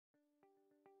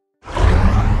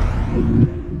You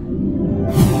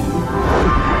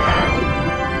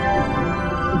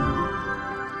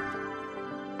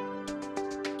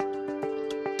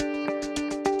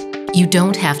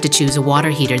don't have to choose a water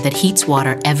heater that heats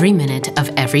water every minute of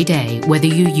every day, whether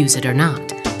you use it or not.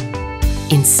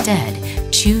 Instead,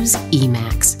 choose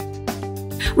Eemax.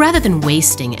 Rather than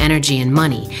wasting energy and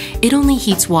money, it only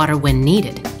heats water when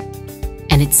needed.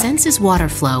 And it senses water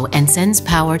flow and sends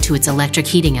power to its electric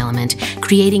heating element,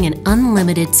 creating an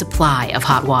unlimited supply of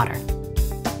hot water.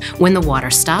 When the water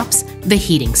stops, the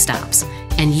heating stops,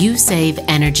 and you save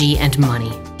energy and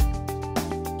money.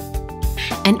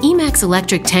 An Eemax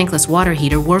electric tankless water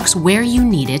heater works where you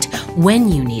need it,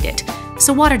 when you need it,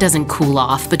 so water doesn't cool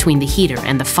off between the heater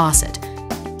and the faucet.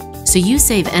 So you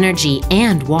save energy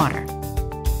and water.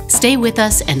 Stay with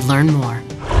us and learn more.